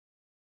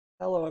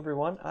Hello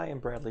everyone, I am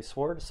Bradley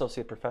Sward,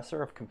 Associate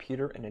Professor of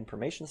Computer and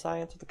Information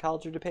Science at the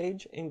College of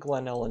DuPage in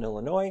Glen Ellen,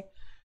 Illinois.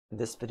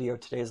 This video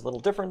today is a little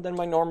different than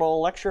my normal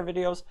lecture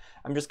videos.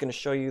 I'm just going to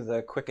show you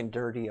the quick and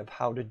dirty of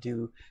how to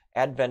do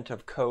Advent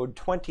of Code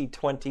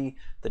 2020,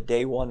 the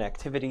Day 1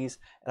 activities,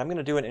 and I'm going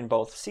to do it in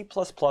both C++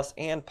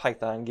 and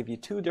Python, give you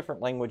two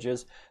different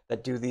languages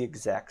that do the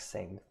exact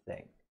same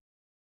thing.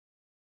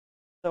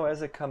 So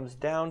as it comes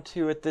down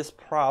to it, this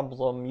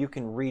problem, you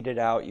can read it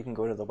out, you can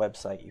go to the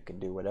website, you can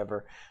do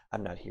whatever.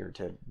 I'm not here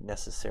to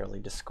necessarily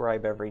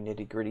describe every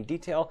nitty-gritty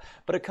detail,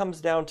 but it comes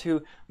down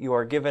to you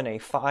are given a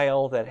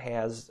file that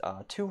has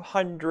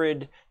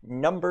 200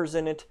 numbers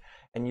in it,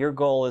 and your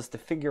goal is to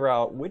figure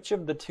out which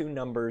of the two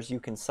numbers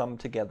you can sum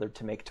together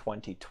to make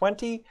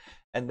 2020,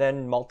 and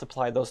then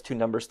multiply those two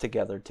numbers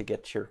together to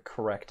get your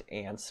correct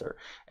answer.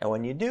 And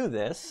when you do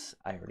this,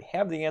 I already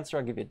have the answer,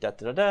 I'll give you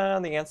da-da-da-da,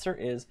 the answer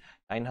is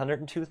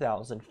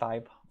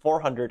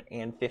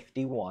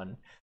 902,451.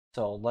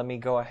 So let me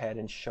go ahead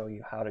and show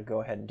you how to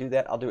go ahead and do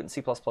that. I'll do it in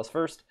C++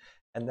 first,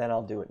 and then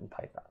I'll do it in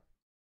Python.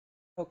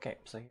 Okay,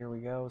 so here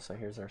we go. So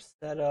here's our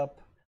setup.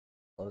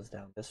 Close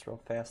down this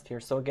real fast here.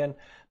 So again,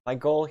 my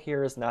goal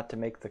here is not to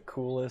make the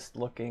coolest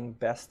looking,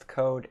 best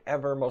code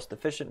ever, most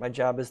efficient. My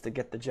job is to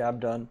get the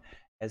job done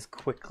as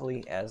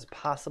quickly as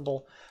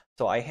possible.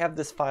 So I have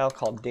this file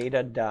called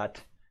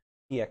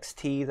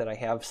data.txt that I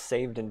have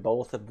saved in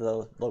both of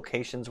the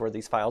locations where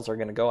these files are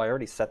going to go. I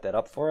already set that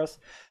up for us.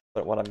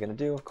 But what I'm going to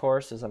do, of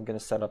course, is I'm going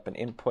to set up an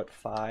input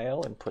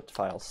file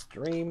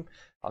stream.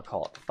 I'll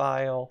call it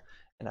file,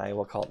 and I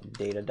will call it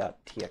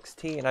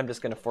data.txt, and I'm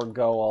just going to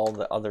forego all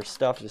the other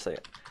stuff. Just say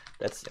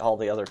that's all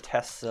the other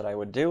tests that I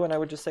would do, and I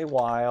would just say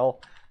while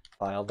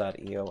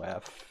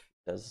file.eof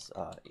does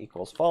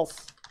equals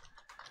false.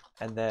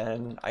 And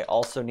then I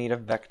also need a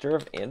vector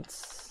of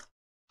ints,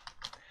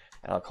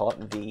 and I'll call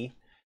it v.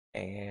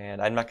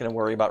 And I'm not going to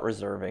worry about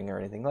reserving or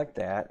anything like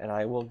that. And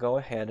I will go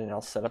ahead and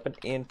I'll set up an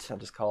int. I'll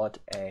just call it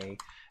a.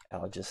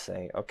 I'll just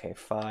say, okay,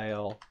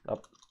 file,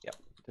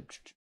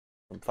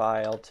 from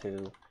file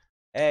to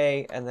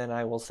a, and then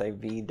I will say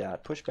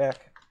v.pushback.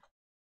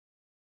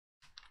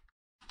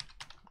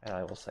 And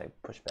I will say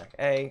pushback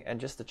a. And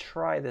just to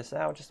try this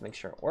out, just to make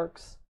sure it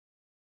works,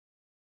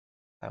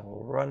 I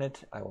will run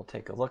it. I will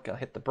take a look. I'll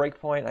hit the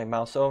breakpoint. I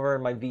mouse over,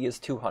 and my v is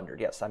 200.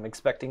 Yes, I'm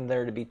expecting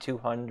there to be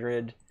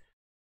 200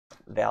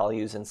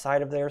 values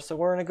inside of there, so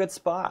we're in a good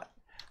spot.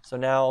 So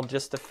now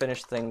just to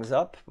finish things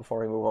up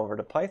before we move over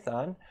to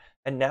Python,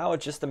 and now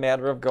it's just a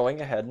matter of going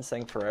ahead and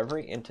saying for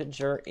every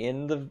integer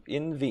in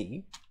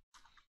v,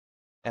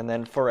 and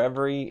then for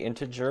every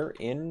integer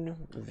in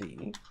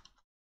v,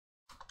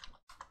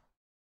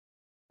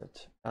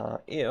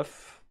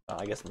 if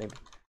I guess maybe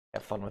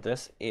have fun with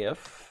this,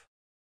 if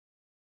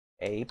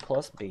a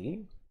plus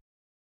b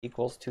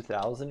equals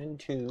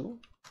 2002,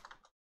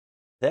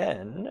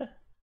 then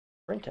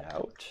print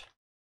out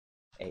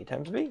a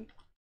times b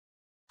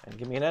and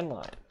give me an end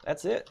line.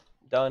 That's it.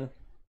 Done.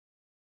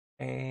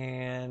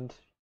 And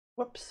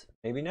whoops,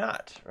 maybe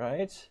not,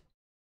 right?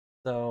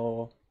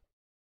 So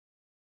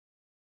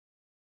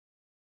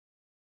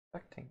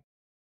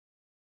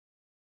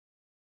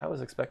I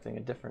was expecting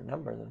a different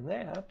number than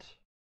that.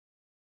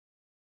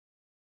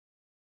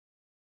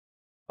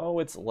 Oh,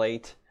 it's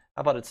late.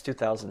 How about it's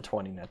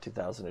 2020, not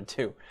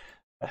 2002?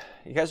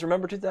 You guys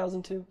remember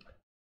 2002?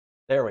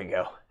 There we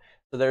go.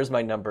 So there's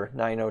my number,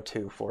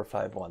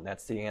 902,451.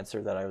 That's the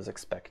answer that I was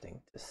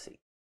expecting to see.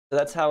 So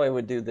that's how I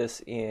would do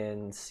this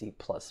in C++.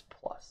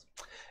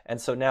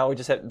 And so now we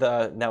just have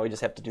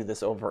to do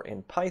this over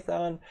in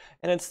Python,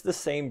 and it's the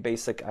same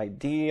basic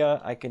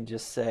idea. I can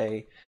just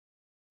say,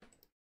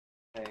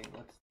 okay,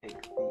 let's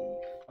take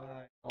the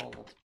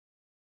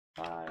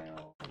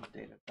file,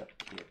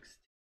 data.txt.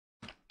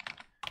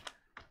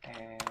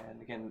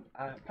 And again,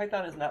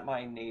 Python is not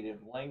my native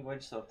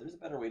language, so if there's a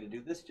better way to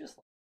do this, just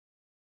like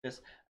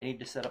this, I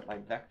need to set up my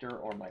vector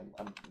or my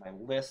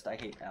list. I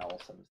hate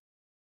else. I'm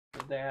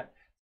for that.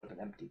 Put an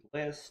empty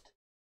list,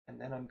 and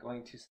then I'm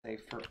going to say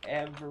for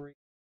every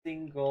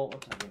single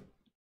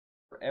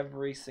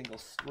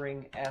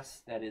string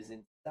s that is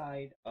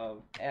inside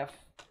of f,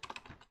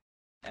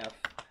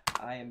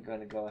 I am going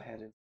to go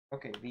ahead and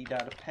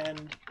v.append,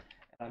 and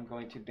I'm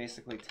going to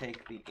basically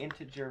take the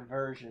integer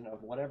version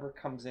of whatever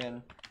comes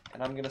in,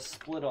 and I'm going to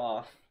split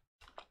off,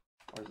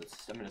 or is it?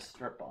 I'm going to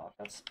strip off,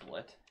 not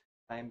split.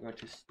 I am going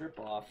to strip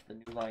off the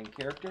new line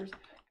characters,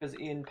 because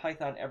in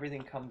Python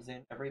everything comes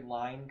in, every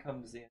line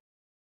comes in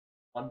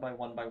one by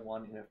one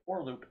in a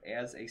for loop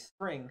as a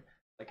string.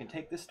 I can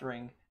take the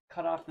string,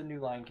 cut off the new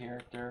line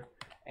character,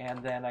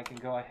 and then I can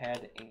go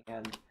ahead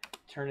and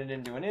turn it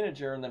into an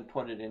integer and then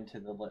put it into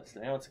the list.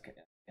 I know it's okay,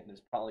 and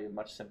there's probably a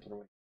much simpler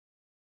way.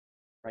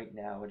 Right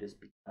now it is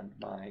beyond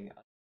my.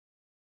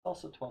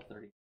 Also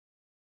 12:30.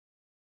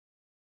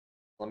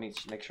 Let me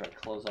just make sure I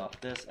close off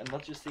this, and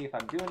let's just see if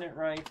I'm doing it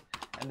right.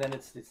 And then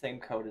it's the same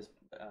code as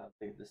the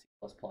C++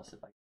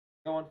 if I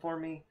going for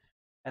me,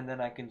 and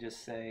then I can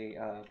just say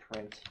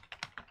print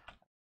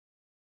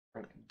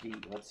d.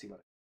 Let's see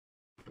what.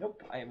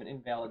 Nope, I have an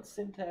invalid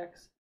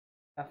syntax.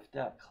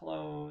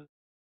 f.close.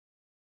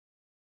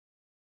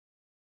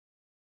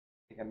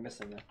 I think I'm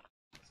missing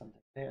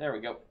something there. There we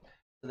go.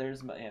 So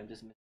there's my, I'm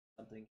just missing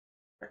something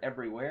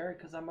everywhere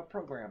because I'm a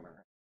programmer.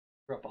 I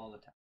screw up all the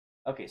time.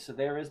 Okay, so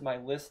there is my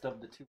list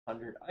of the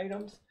 200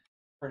 items,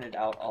 printed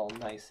out all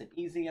nice and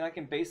easy, and I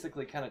can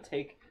basically kind of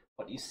take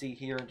what you see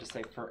here and just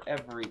say for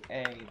every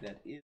A that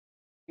is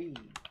B,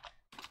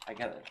 I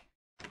gotta,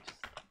 I'm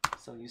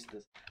just so used to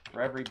this,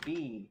 for every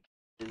B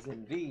is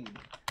in V,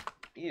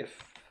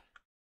 if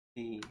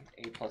the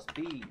A plus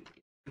B is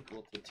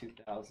equal to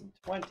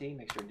 2020,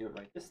 make sure to do it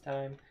right this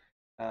time,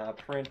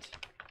 print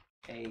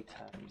A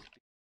times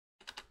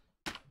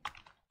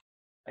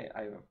B.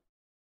 I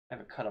have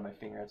a cut on my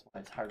finger, that's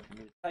why it's hard for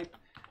me to type.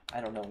 I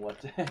don't know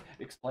what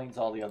explains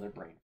all the other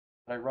brain.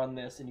 But I run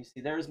this and you see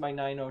there's my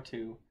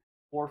 902,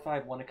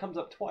 451. It comes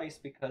up twice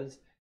because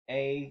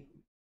A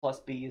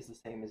plus B is the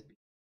same as B.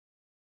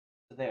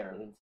 So there,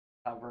 then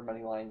however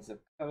many lines of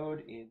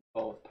code in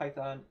both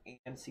Python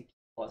and C++.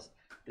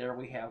 There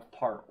we have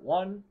part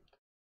 1,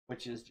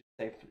 which is just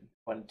say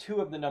when 2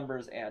 of the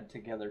numbers add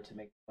together to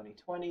make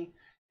 2020.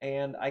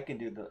 And I can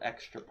do the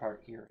extra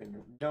part here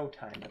in no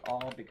time at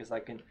all because I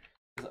can.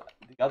 The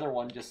other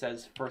one just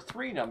says for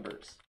 3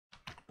 numbers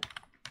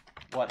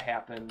what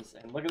happens,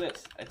 and look at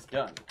this, it's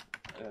done.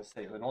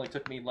 Say it only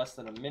took me less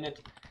than a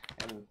minute,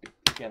 and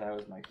again I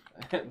was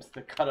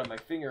the cut on my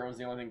finger was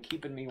the only thing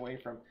keeping me away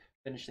from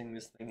finishing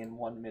this thing in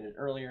 1 minute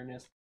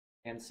earlierness.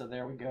 And so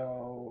there we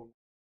go,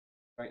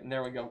 right, and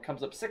there we go, it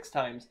comes up 6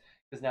 times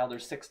because now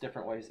there's 6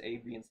 different ways A,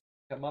 B, and C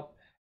come up.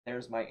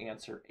 There's my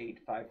answer,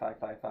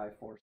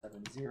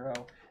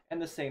 855555470,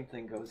 and the same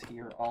thing goes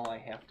here. All I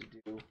have to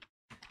do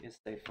is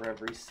say for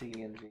every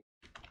C and V,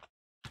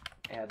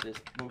 add this,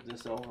 move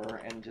this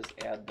over, and just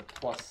add the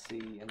plus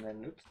C, and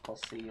then, oops,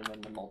 plus C, and then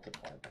the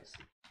multiply by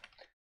C.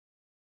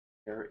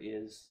 There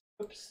is,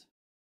 oops,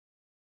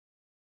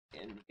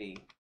 in V.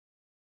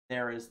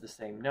 There is the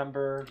same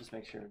number, just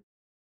make sure,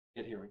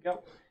 here we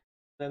go.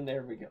 Then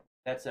there we go.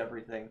 That's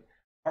everything.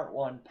 Part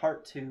 1,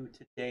 Part 2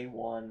 to day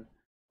 1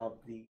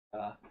 of the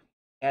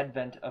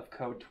Advent of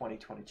Code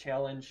 2020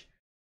 challenge.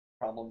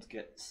 Problems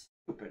get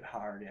stupid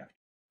hard after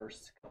the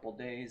first couple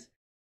days.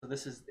 So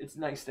it's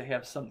nice to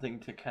have something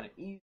to kind of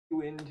ease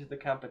you into the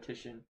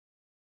competition,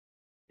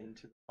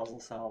 into the puzzle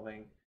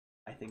solving.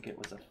 I think it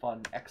was a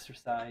fun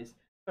exercise,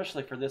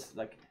 especially for this,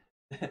 like,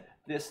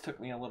 this took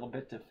me a little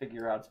bit to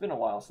figure out. It's been a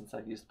while since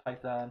I've used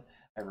Python.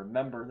 I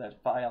remember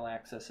that file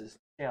access is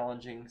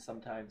challenging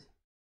sometimes.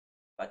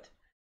 But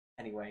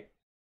anyway,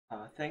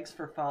 thanks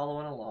for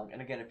following along.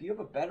 And again, if you have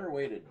a better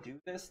way to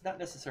do this, not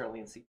necessarily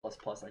in C++,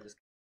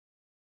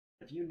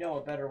 if you know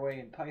a better way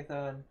in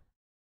Python,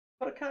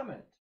 put a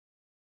comment.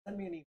 Send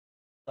me an email,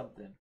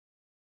 something.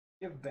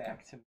 Give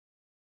back to me.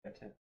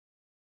 So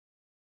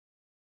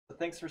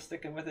thanks for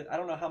sticking with it. I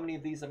don't know how many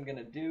of these I'm going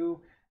to do.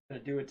 I'm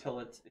going to do it till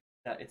it's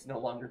no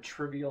longer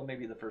trivial.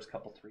 Maybe the first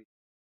couple, 3,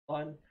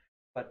 fun.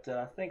 But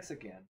thanks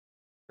again.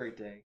 Great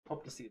day.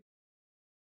 Hope to see you.